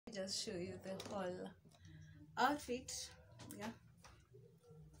just show you the whole outfit. Yeah.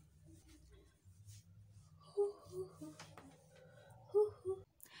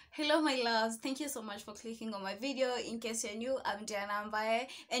 Hello my loves, thank you so much for clicking on my video. In case you're new, I'm Mbaye,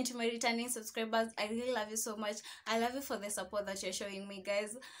 and to my returning subscribers, I really love you so much. I love you for the support that you're showing me,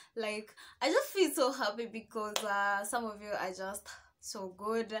 guys. Like, I just feel so happy because some of you are just so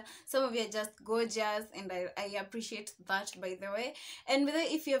good, some of you are just gorgeous, and I appreciate that, by the way. And by the way,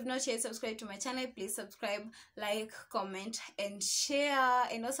 if you have not yet subscribed to my channel, please subscribe, like, comment and share.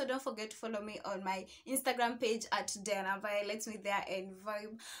 And also don't forget to follow me on my Instagram page at Mbaye. Let's meet there and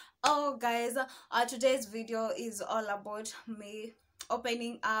vibe. Oh guys, today's video is all about me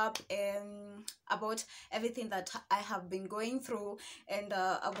opening up and about everything that I have been going through, and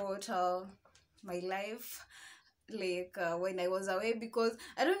about my life, like when I was away. Because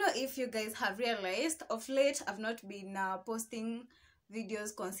I don't know if you guys have realized, of late I've not been posting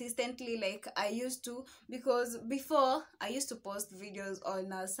videos consistently like I used to, because before I used to post videos on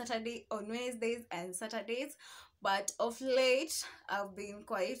Wednesdays and Saturdays, but of late I've been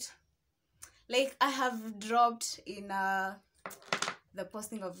quite, like, I have dropped in the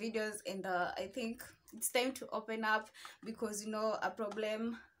posting of videos, and I think it's time to open up, because you know, a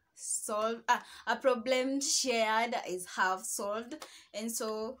problem shared is half solved. And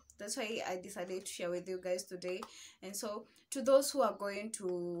so that's why I decided to share with you guys today. And so to those who are going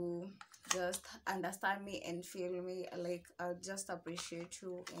to just understand me and feel me, like, I just appreciate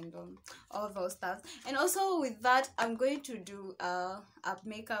you, and all those stuff. And also with that, I'm going to do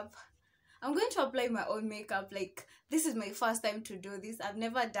makeup. I'm going to apply my own makeup. Like, this is my first time to do this. I've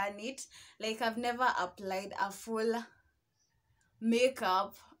never done it. Like, I've never applied a full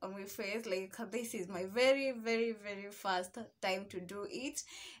makeup on my face. Like, this is my very first time to do it.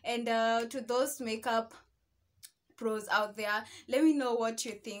 And to those makeup pros out there, let me know what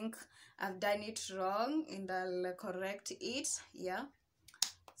you think. I've done it wrong, and I'll correct it. Yeah,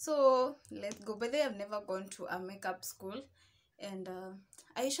 so let's go. But I've never gone to a makeup school, and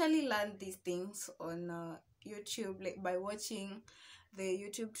I usually learn these things on YouTube, like by watching the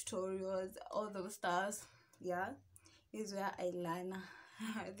YouTube tutorials, all those stars. Yeah, is where I learn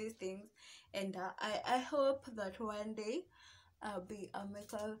these things. And I hope that one day I'll be a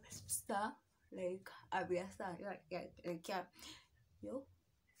makeup star. Like, I'll be a star. Yeah. Yo,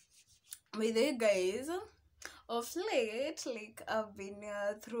 with you guys, of late, like, I've been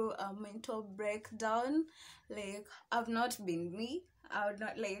through a mental breakdown. Like, I've not been me.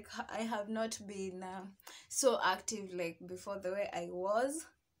 I have not been so active like before, the way I was.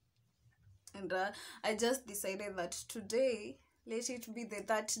 And I just decided that today, let it be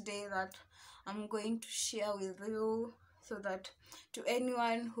that day that I'm going to share with you, so that to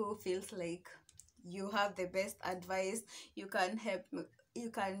anyone who feels like you have the best advice, you can help me, you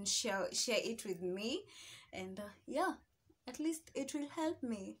can share it with me. And yeah, at least it will help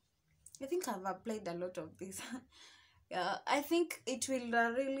me. I think I've applied a lot of this. Yeah, I think it will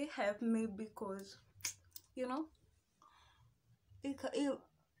really help me, because you know, you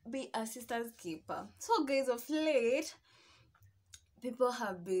be a sister's keeper. So guys, of late, people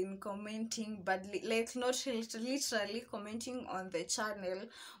have been commenting badly, like, not literally commenting on the channel,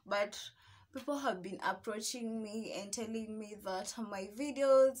 but people have been approaching me and telling me that my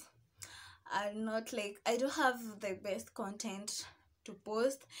videos are not, like, I don't have the best content to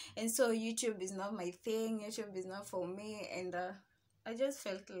post, and so YouTube is not my thing, YouTube is not for me. And I just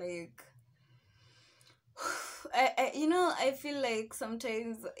felt like you know, I feel like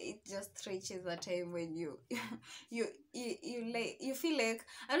sometimes it just reaches a time when you you feel like,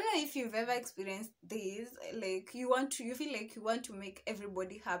 I don't know if you've ever experienced this, like, you feel like you want to make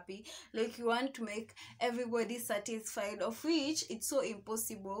everybody happy, like you want to make everybody satisfied, of which it's so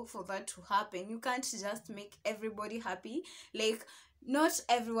impossible for that to happen. You can't just make everybody happy. Like, not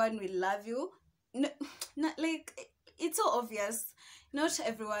everyone will love you. Not like, it's so obvious. Not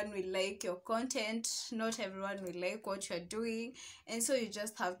everyone will like your content, not everyone will like what you're doing, and so you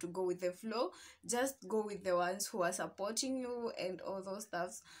just have to go with the flow. Just go with the ones who are supporting you and all those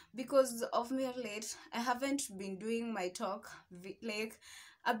stuffs. Because of me of late, I haven't been doing my talk, like,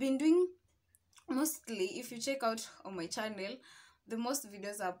 I've been doing mostly, if you check out on my channel, the most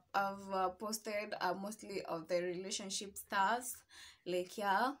videos I've posted are mostly of the relationship stars. Like,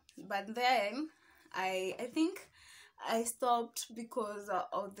 yeah, but then I think I stopped because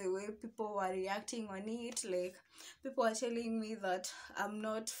of the way people were reacting on it. Like, people are telling me that I'm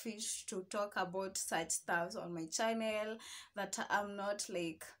not fit to talk about such stuff on my channel, that I'm not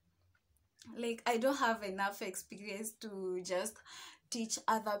like I don't have enough experience to just teach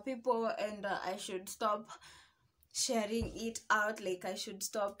other people, and I should stop sharing it out. Like, I should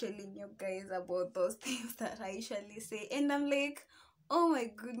stop telling you guys about those things that I usually say. And I'm like, oh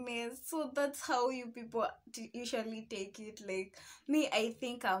my goodness. So that's how you people usually take it. Like, me, I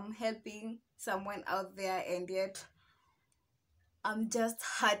think I'm helping someone out there, and yet I'm just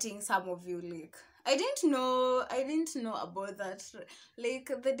hurting some of you. Like, I didn't know about that.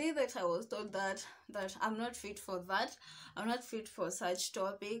 Like, the day that I was told that I'm not fit for that, I'm not fit for such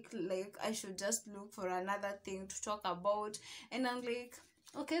topic, like, I should just look for another thing to talk about. And I'm like,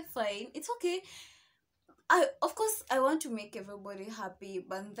 okay, fine, it's okay. Of course, I want to make everybody happy,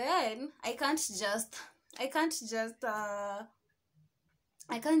 but then I can't just I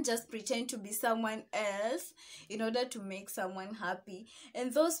can't just pretend to be someone else in order to make someone happy.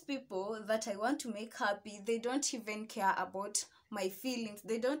 And those people that I want to make happy, they don't even care about my feelings.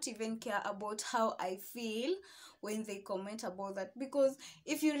 They don't even care about how I feel when they comment about that. Because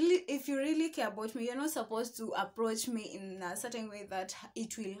if you really care about me, you're not supposed to approach me in a certain way that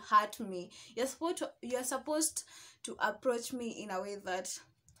it will hurt me. You're supposed to approach me in a way that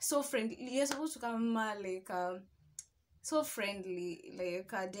so friendly. You're supposed to come like so friendly.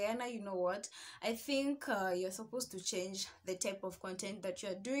 Like, Diana, you know what, I think you're supposed to change the type of content that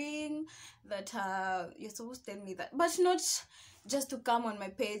you're doing. That you're supposed to tell me that, but not just to come on my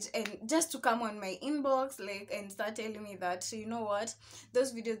page and just to come on my inbox, like, and start telling me that, you know what,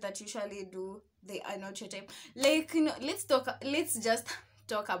 those videos that you usually do, they are not your type. Like, let's just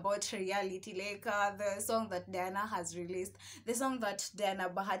talk about reality. Like, the song that Diana has released, the song that Diana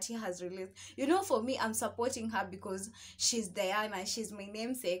Bahati has released, you know, for me, I'm supporting her because she's Diana, she's my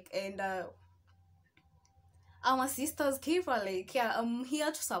namesake, and I'm a sister's keeper. Like, yeah, I'm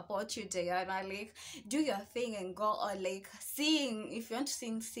here to support you, Diana. Like, do your thing and go on. Like, sing. If you want to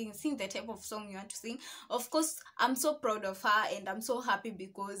sing the type of song you want to sing. Of course, I'm so proud of her, and I'm so happy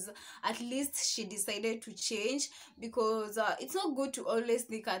because at least she decided to change. Because it's not good to always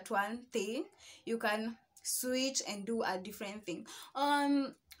stick at one thing. You can switch and do a different thing.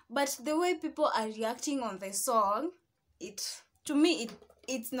 But the way people are reacting on the song, to me,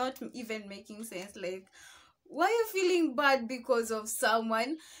 it's not even making sense. Like, why are you feeling bad because of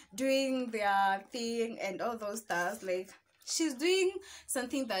someone doing their thing and all those stuff? Like, she's doing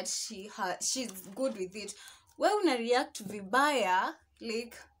something that she's good with it. Why una react vibaya?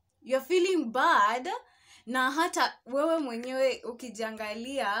 Like, you're feeling bad, na hata wewe mwenyewe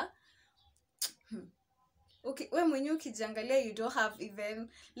ukijangalia, okay, wewe mwenyewe ukijangalia, you don't have even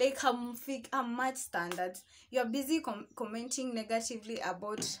like a much standards. You're busy commenting negatively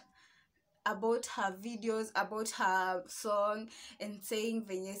about her videos, about her song, and saying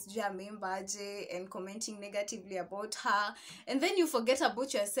venye sijui ameimbaje, and commenting negatively about her, and then you forget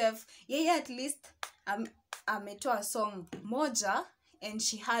about yourself. Yeah, at least ametoa song moja, and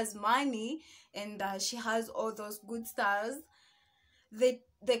she has money, and she has all those good stars. The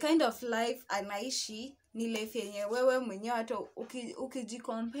kind of life anaishi ni life yenye wewe mwenyewe hata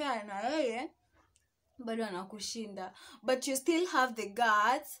ukijicompare na yeye bado anakushinda, but you still have the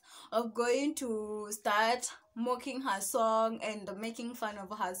guts of going to start mocking her song and making fun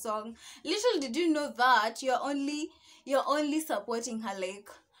of her song. Little did you know that you're only supporting her. Like,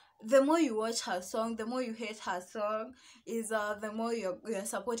 the more you watch her song, the more you hate her song, is the more you're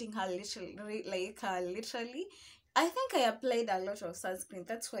supporting her literally. Literally, I think I applied a lot of sunscreen,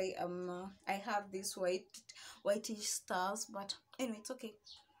 that's why I have these whitish stars, but anyway, it's okay.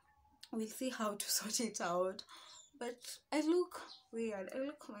 We'll see how to sort it out. But I look weird. I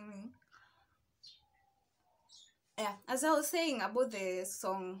look funny. Yeah, as I was saying about the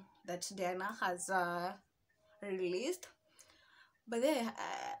song that Diana has released, but then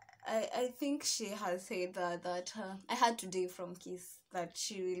I think she has said that I had today from Kiss that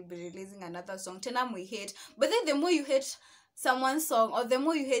she will be releasing another song. Tena we hate, but then the more you hate someone's song, or the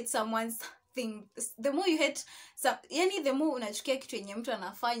more you hate someone's thing, the more you hate yani, the more unachukia kitu yenye mtu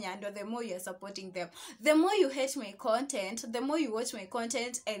anafanya, and the more you're supporting them. The more you hate my content, the more you watch my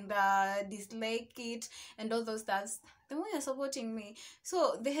content and dislike it and all those stuff, the more you're supporting me.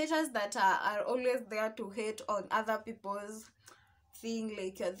 So the haters that are always there to hate on other people's thing,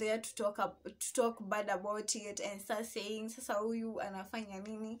 like, you're there to talk bad about it and start saying sasa huyu anafanya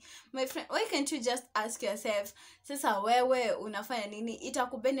nini. My friend, why can't you just ask yourself, sasa wewe unafanya nini?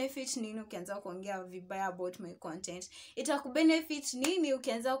 Itakubenefit nini ukianza kuongea vibaya about my content? Itakubenefit nini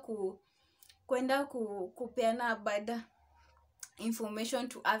ukianza kwenda kupeana bad information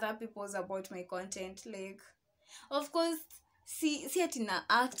to other people about my content? Like, of course, see ati na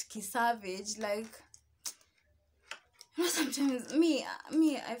act kisavage. Like, sometimes me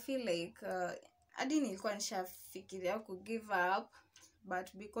I feel like hadi nilikuwa nishafikiria ku give up,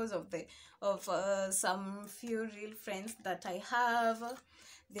 but because of the some few real friends that I have,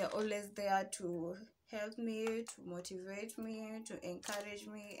 they're always there to help me, to motivate me, to encourage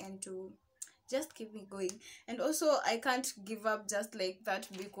me, and to just keep me going. And also I can't give up just like that,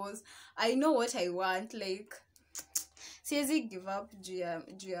 because I know what I want. Like siwezi give up juu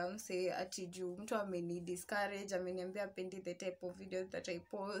ya mse ati juu mtu ameni discourage, ameniambia pendi the type of videos that I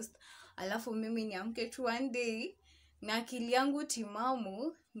post, alafu mimi niamke tu one day na akili yangu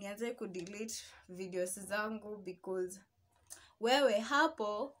timamu nianze kudelete videos zangu because wewe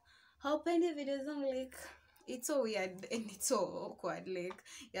hapo haupendi videos zangu. Like it's so weird and it's so awkward. Like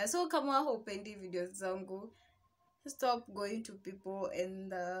yeah, so kama haupendi videos zangu, stop going to people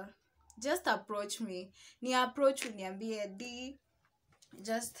and just approach me. Ni approach uniambie D,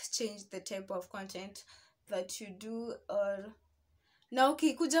 just change the type of content that you do. Or na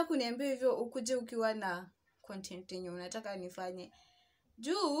ukikuja kuniambia hivyo, ukuje ukiwa na content yenye unataka nifanye.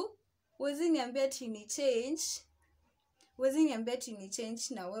 Juu wezi niambia ati ni change, wezi niambia ati ni change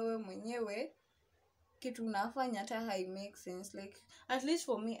na wewe mwenyewe kitu unafanya hata hai make sense. Like at least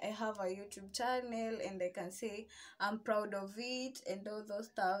for me, I have a YouTube channel and I can say I'm proud of it and all those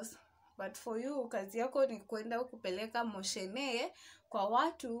stuffs. But for you, kazi yako ni kwenda kupeleka moshene kwa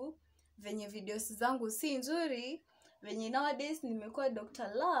watu venye videos zangu si nzuri, venye nowadays nimekuwa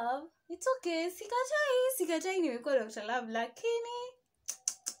Dr. Love. It's okay, sikatai nimekuwa Dr. Love, lakini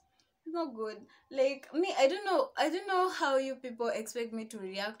it's not good. Like me, I don't know how you people expect me to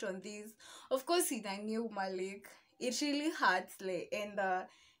react on this. Of course in a new Malik, it really hurts, like, and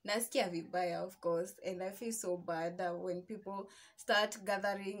nasikia vibaya, of course, and I feel so bad when people start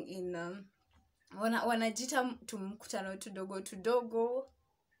gathering in wanajita tumkutano tudogo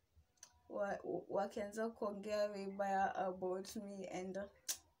wakianza kuongea vibaya about me. And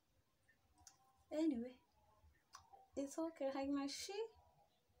anyway, it's okay. Haina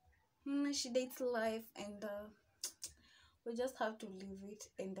she dates life, and we just have to live it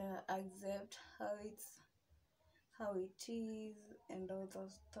and accept how it is and all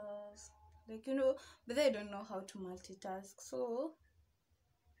those stuff. Like, you know, but I don't know how to multitask, so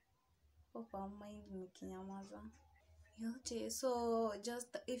hope our mind nikinyamaza yote. So just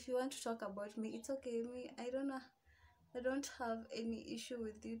if you want to talk about me, it's okay. Me, I don't have any issue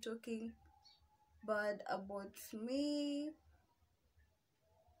with you talking bad about me.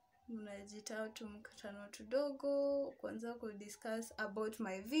 Mnajita tumkutano tudogo kwanza ku discuss about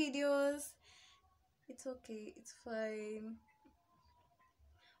my videos. It's okay, it's fine.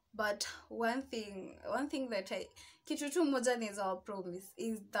 But one thing that kitu tu moja naweza promise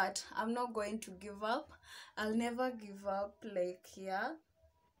is that I'm not going to give up. I'll never give up. Like, yeah,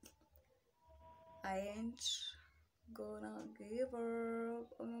 I ain't gonna give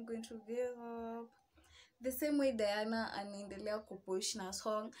up. I'm not going to give up. The same way Diana anaendelea kupush na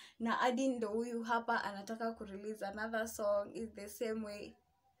song, na hadi ndo huyu hapa anataka kurelease another song, is the same way.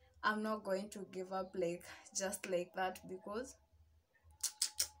 I'm not going to give up like just like that, because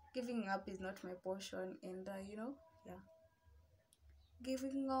giving up is not my portion. And you know, yeah,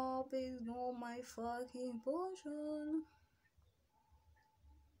 giving up is not my fucking portion.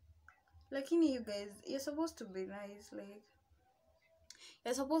 Lakini you guys, you're supposed to be nice. Like,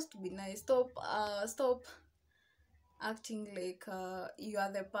 you're supposed to be nice. Stop acting like you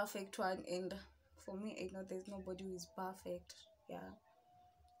are the perfect one. And for me, I know there's nobody who is perfect. Yeah,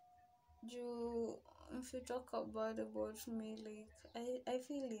 if you talk about me, like, I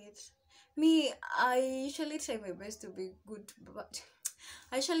feel it. Me, I usually try my best to be good, but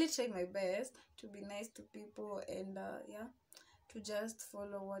I usually try my best to be nice to people, and yeah, to just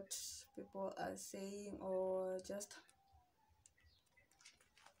follow what people are saying, or just,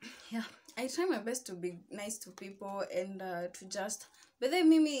 yeah, I try my best to be nice to people, and to just, but then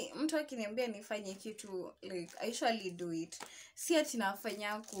mimi mtu akiniambia nifanye kitu, like, I usually do it. Si ati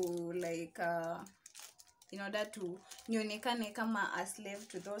nafanya ku like in order to nionekane kama a slave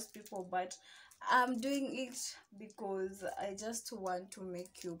to those people, but I'm doing it because I just want to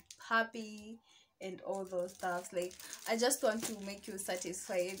make you happy and all those stuff. Like, I just want to make you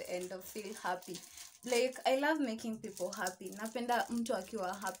satisfied and feel happy. Like, I love making people happy. Napenda mtu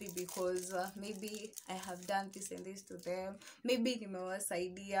akiwa happy because maybe I have done this and this to them. Maybe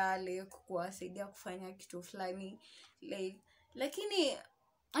nimewasaidia, like, kuwasaidia kufanya kitu fulani. Like, lakini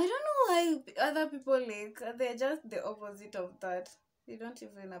I don't know why other people, like, they're just the opposite of that. They don't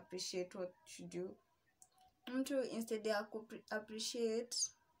even appreciate what you do. Mtu instead ya appreciate,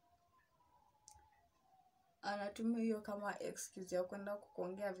 anatumia hiyo kama excuse ya kwenda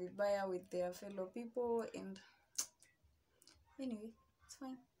kuongea vibaya with their fellow people. And anyway,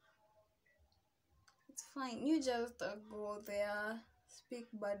 it's fine. You just go there, speak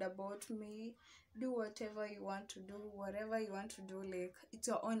bad about me, do whatever you want to do, whatever you want to do. Like, it's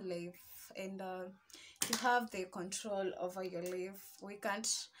your own life, and you have the control over your life. We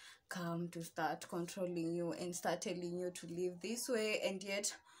can't come to start controlling you and start telling you to live this way, and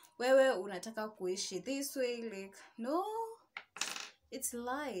yet wewe unataka kuishi this way. Like, no, it's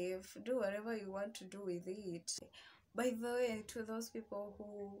life. Do whatever you want to do with it. By the way, to those people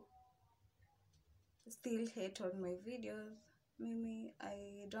who still hate on my videos, mimi,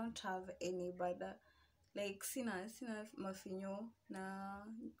 I don't have any bad, like, sina mafinyo na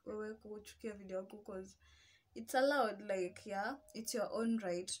wewe kuchukia video yangu, cause it's allowed. Like, yeah, it's your own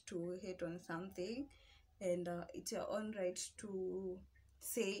right to hate on something, and it's your own right to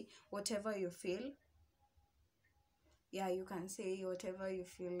say whatever you feel. Yeah, you can say whatever you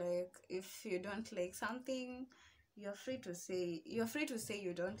feel. Like, if you don't like something, you're free to say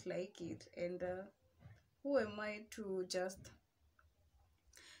you don't like it. And who am I to just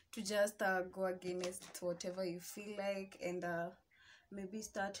go against whatever you feel like, and maybe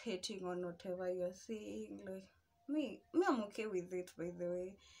start hating on whatever you're saying? Like, me I'm okay with it, by the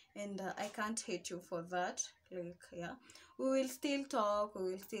way, and I can't hate you for that. Like, yeah, we will still talk,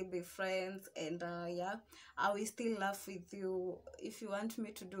 we will still be friends, and yeah, I will still laugh with you. If you want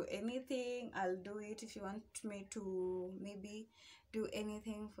me to do anything, I'll do it. If you want me to maybe do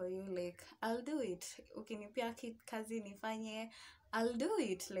anything for you, like, I'll do it. Ukinipea kazi nifanye, I'll do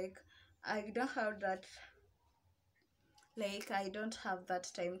it. Like, I don't have that, like, I don't have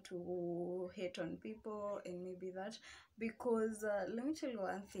that time to hate on people, and maybe that, because let me tell you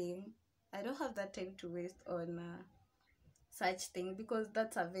one thing, I don't have that time to waste on such thing, because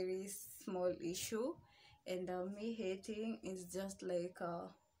that's a very small issue, and me hating is just like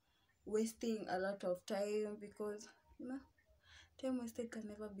wasting a lot of time, because time wasted can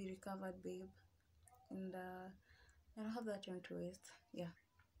never be recovered, babe, and I don't have that time to waste. Yeah.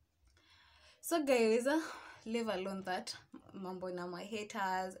 So guys, leave alone that mambo na my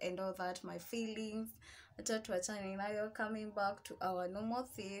haters and all that, my feelings. Acha tuachane nayo, coming back to our normal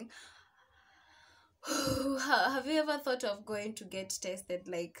thing. Have you ever thought of going to get tested,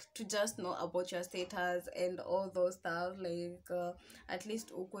 like, to just know about your status and all those stuff? Like, at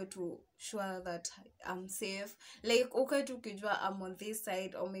least ukwe to sure that I'm safe. Like, ukwe to kijua I'm on this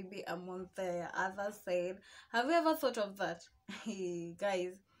side, or maybe I'm on the other side. Have you ever thought of that?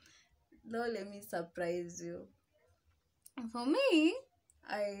 Guys, now let me surprise you. For me,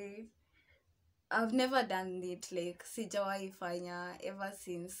 I've never done it. Like, sijawahi fanya ever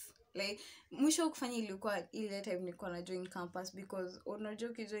since. Like, mwisho kufanya ilikuwa ile time nilikuwa na join campus, because unajua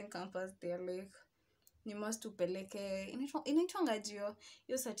ukijoin campus they're like, ni must upeleke inaitwanga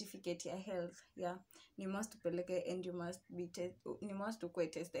hiyo certificate ya health. Yeah, ni must upeleke, and you must ukwe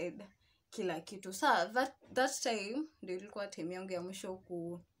tested kila kitu. So that time ndio ilikuwa time yangu ya mwisho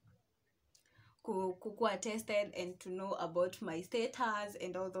kukuwa tested and to know about my status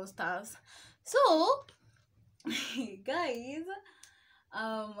and all those stuff. So guys,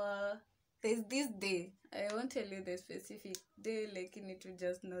 there's this day, I won't tell you the specific day, like, you need to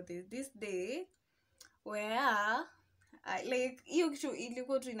just know this day where like, you kitu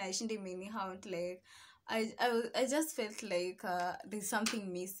ilikuwa tu inashinda imenihaunt. Like, I just felt like there's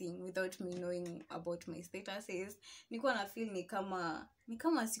something missing without me knowing about my statuses. Nilikuwa na feel ni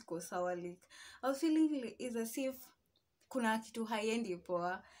kama siko sawa. Like, I was feeling like it's as if kuna kitu haiendi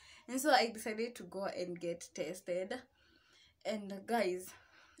poa, and so I decided to go and get tested. And guys,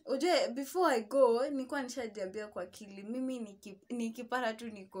 before I go, nilikuwa nishajiambia kwa akili, mimi nikipata tu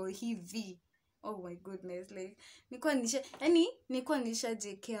niko hivi, oh my goodness, like, nilikuwa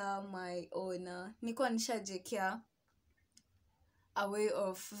nishajekea my own, nilikuwa nishajekea a way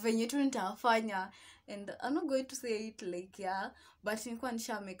of venye tu nitafanya, and I'm not going to say it like, yeah, but nilikuwa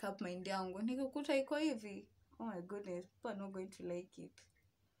nisha make up mind yangu, nikikuta iko hivi, oh my goodness, people are not going to like it.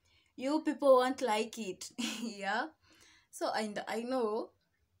 You people won't like it. Yeah. So, and I know,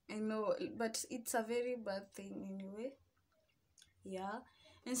 but it's a very bad thing anyway. Yeah.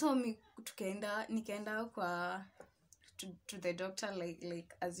 And so nikaenda to the doctor,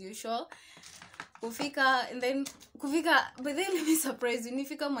 like as usual. Kufika, and then but then let me surprise you,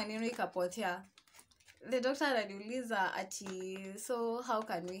 nifika maneno ikapotea. The doctor ananiuliza ati, so how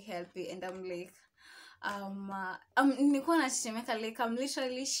can we help you? And I'm like, nilikuwa natetemeka, like, I'm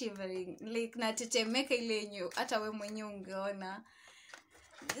literally shivering, like, natetemeka ile yenye hata wewe mwenyewe ungeona.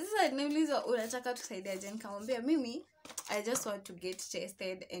 Sasa niuliza, unataka tusaidia je? Nikamwambia, mimi I just want to get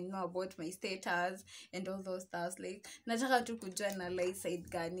tested and know about my status and all those stuff. Like, nataka tu kujua na light side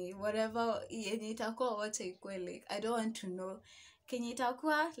gani, whatever yenye itakuwa wacha ikuwe. Like, I don't want to know kenye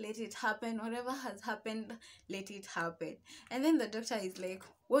itakuwa, let it happen. Whatever has happened, let it happen. And then the doctor is like,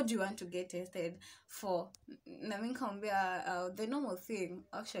 what do you want to get tested for? Na mimi nikamwambia the normal thing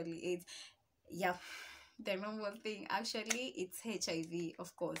actually is, yeah, the normal thing actually it's HIV,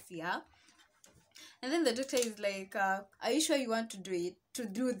 of course, yeah. And then the doctor is like, are you sure you want to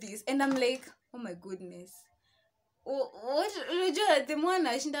do this? And I'm like, oh my goodness, what? Unajua the more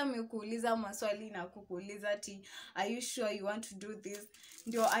anashinda amekuuliza maswali na kukuuliza ati are you sure you want to do this,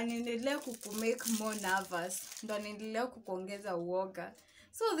 ndio anaendelea kukumake more nervous, ndio anaendelea kukuongeza uoga.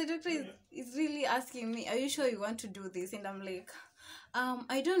 So the doctor is really asking me, are you sure you want to do this? And I'm like,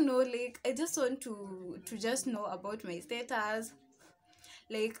 I don't know, like I just want to just know about my status.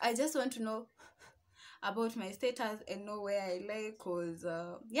 Like I just want to know about my status and know where I like, cause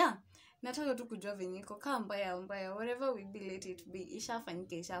yeah, nataka tu kujua venye iko. Kama mbaya, whatever will be, let it be.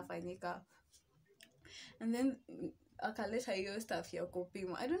 Ishafanyika. And then akaleta hiyo stuff ya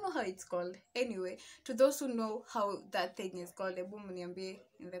kupima. I don't know how it's called. Anyway, to those who know how that thing is called, ebu mniambie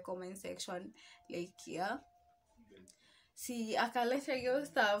in the comment section. Like, yeah, si akaleta hiyo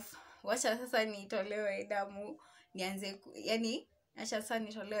stuff. Wacha sasa nitolewe damu, nianze yani acha sasa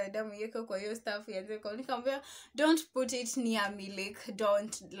nitolewe damu yeko kwa hiyo stuff ianze kwa. Nikamwambia don't put it near me, like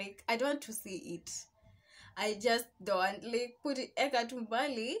don't, like I don't want to see it. I just don't, like put it eka tu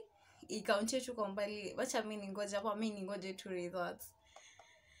mbali, ikaunche tu kwa mbali. Wacha mimi ningoje hapa, mimi ningoje tu results.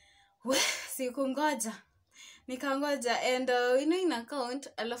 Sikungoja. Nikangoja, and you know, in account,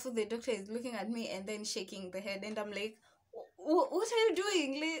 alafu the doctor is looking at me and then shaking the head, and I'm like, what are you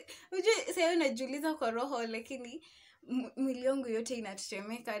doing? Like, unajua sasa unajiuliza kwa roho, lakini mwili wangu yote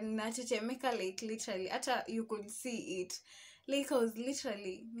inatetemeka, like literally, hata you could see it. Like I was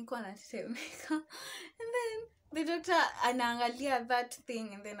literally niko natetemeka. And then the doctor anaangalia that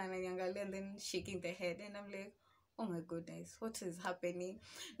thing, and then ananiangalia, and then shaking the head, and I'm like, oh my goodness, what is happening?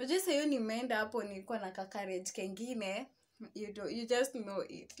 Unajua sasa hiyo nimeenda hapo, nilikuwa na courage kengine, you just know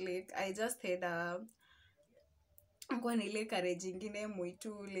it. Like I just had kwa nile courage ingine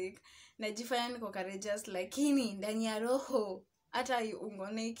mwitu, like najifanya niko courageous, lakini ndani ya roho hata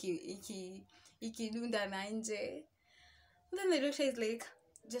ungone ikidunda na nje. Then the doctor is like,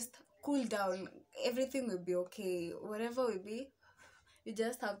 just cool down, everything will be okay, whatever will be, you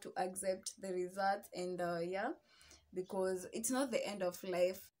just have to accept the results. And yeah, because it's not the end of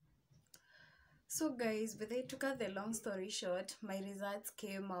life. So guys, but they took out the long story short, my results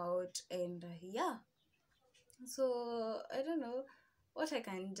came out, and yeah, so I don't know, what I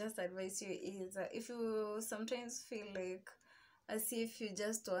can just advise you is, if you sometimes feel like as if you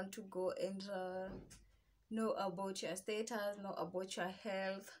just want to go and know about your status, know about your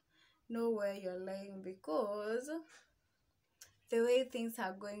health, know where you're lying, because the way things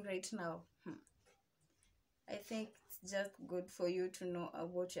are going right now, I think it's just good for you to know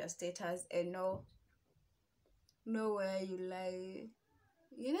about your status and know where you lie.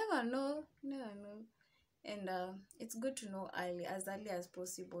 You never know. And it's good to know as early as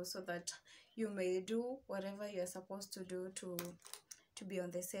possible, so that you may do whatever you're supposed to do to be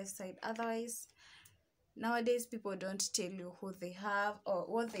on the safe side. Otherwise, nowadays people don't tell you who they have or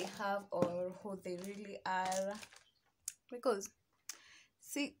what they have or who they really are, because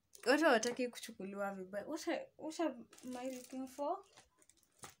see, watu hawataki kuchukuliwa vibaya. What am I looking for?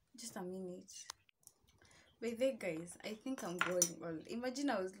 Just a minute. By the way, guys, I think I'm going on. Imagine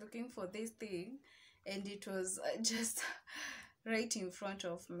I was looking for this thing and it was just right in front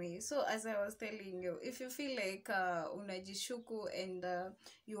of me. So as I was telling you, if you feel like unajishuku and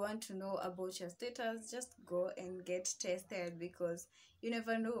you want to know about your status, just go and get tested, because you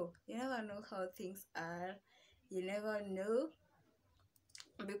never know how things are. You never know,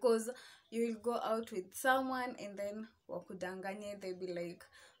 because you will go out with someone and then wakudanganye, they'll be like,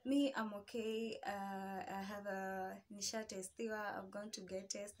 me, I'm okay, I have a nisha testiwa, I'm going to get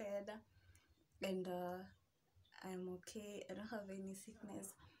tested, and I'm okay, I don't have any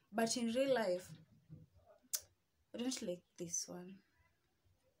sickness. But in real life, I don't like this one.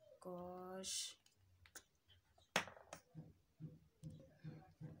 Gosh.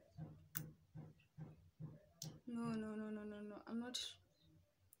 No, I'm not.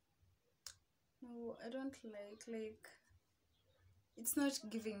 No, I don't like it's not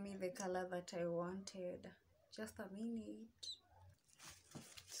giving me the color that I wanted. Just a minute.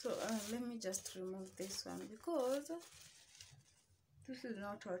 So let me just remove this one, because this is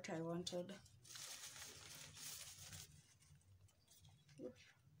not what I wanted.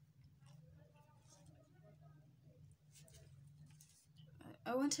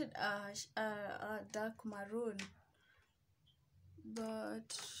 I wanted a dark maroon,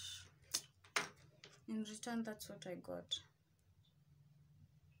 but in return that's what I got.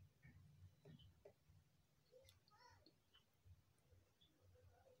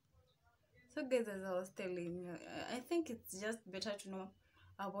 So guys, as I was telling you, I think it's just better to know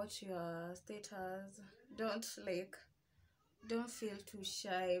about your status. Don't like, don't feel too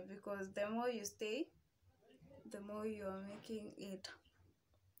shy, because the more you stay, the more you're making it,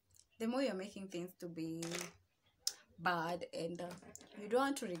 the more you're making things to be bad, and you don't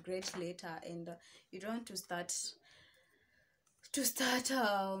want to regret later, and you don't want to start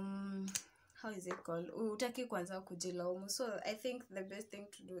how is it called, utaki kwanza kujilaumu. So I think the best thing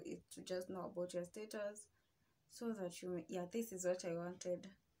to do is to just know about your status, so that you, yeah, this is what I wanted,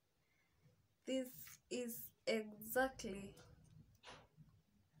 this is exactly,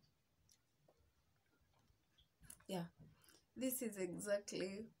 yeah, this is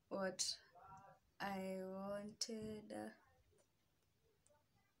exactly what I wanted.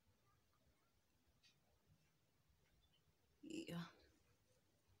 Yeah.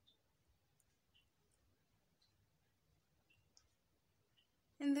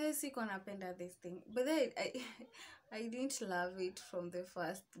 And then siko napenda this thing, but then I didn't love it from the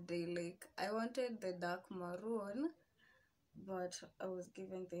first day. Like, I wanted the dark maroon, but I was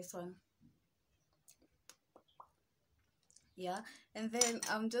given this one. Yeah. And then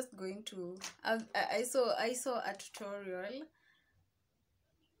I'm just going to, I saw a tutorial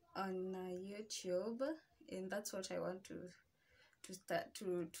on YouTube, and that's what I want to start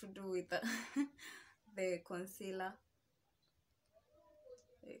to do with the concealer.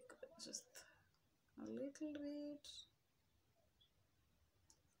 Like, just a little bit.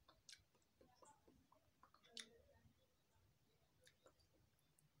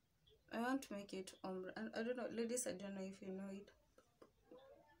 I want to make it ombre, and I don't know, ladies, I don't know if you know it.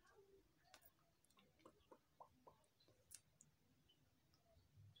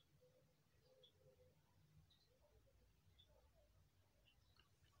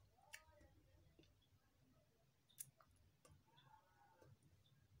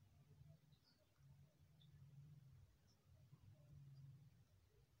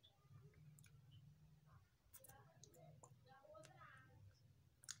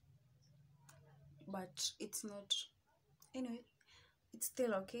 But it's not, anyway, it's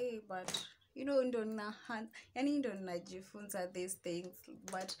still okay. But ndo na yani ndo najifunza these things,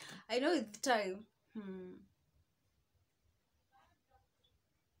 but I know with time,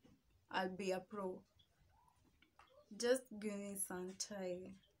 I'll be a pro. Just give me some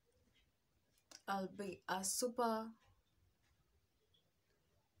time, I'll be a super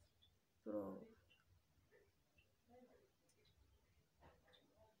pro.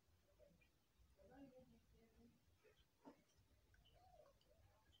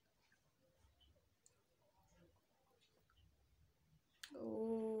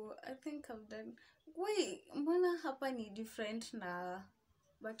 Oh, I think I've done. Wait, mbona hapa ni different na.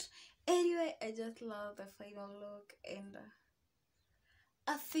 But anyway, I just love the final look, and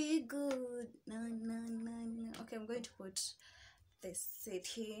I feel good. No, no, no, no. Okay, I'm going to put the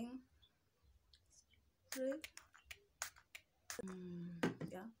setting. Right?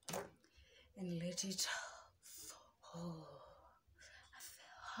 Yeah, and let it. Oh, I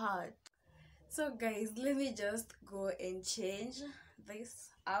feel hot. So guys, let me just go and change this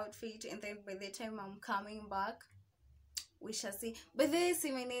outfit, and then by the time I'm coming back, we shall see. But this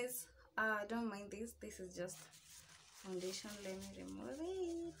is don't mind this. This is just foundation. Let me remove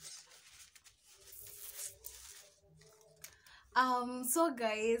it. So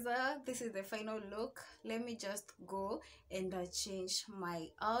guys, this is the final look. Let me just go and change my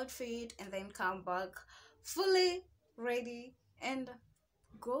outfit, and then come back fully ready and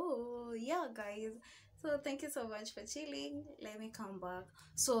go. Yeah guys, so thank you so much for chilling. Let me come back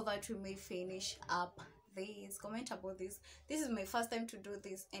so that we may finish up this. Comment about this. This is my first time to do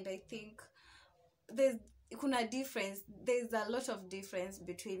this, and I think there's kuna difference, there's a lot of difference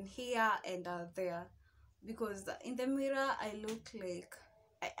between here and there, because in the mirror I look like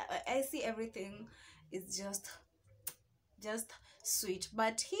I see everything is just sweet,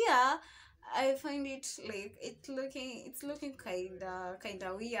 but here I find it like it's looking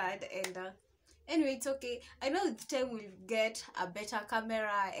kinda weird, and anyway, it's okay. I know with time we'll get a better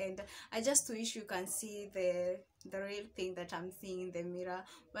camera, and I just wish you can see the real thing that I'm seeing in the mirror.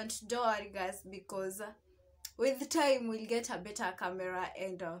 But don't worry guys, because with time we'll get a better camera,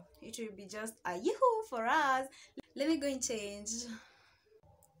 and it will be just a yoo-hoo for us. Let me go and change.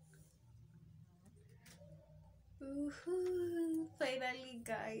 Finally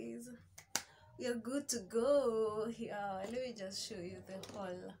guys, we are good to go. Yeah, let me just show you the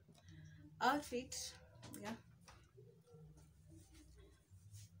whole outfit. Yeah.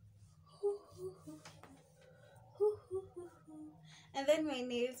 And then my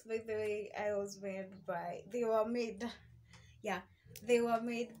nails, by the way, they were made, yeah, They were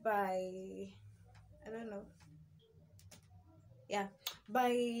made by, I don't know, yeah,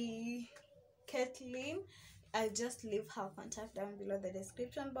 by Kathleen. I'll just leave her contact down below the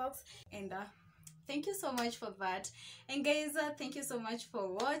description box. And thank you so much for that. And guys, thank you so much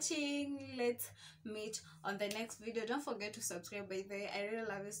for watching. Let's meet on the next video. Don't forget to subscribe, by the way. I really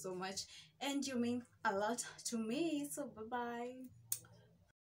love you so much and you mean a lot to me. So bye bye.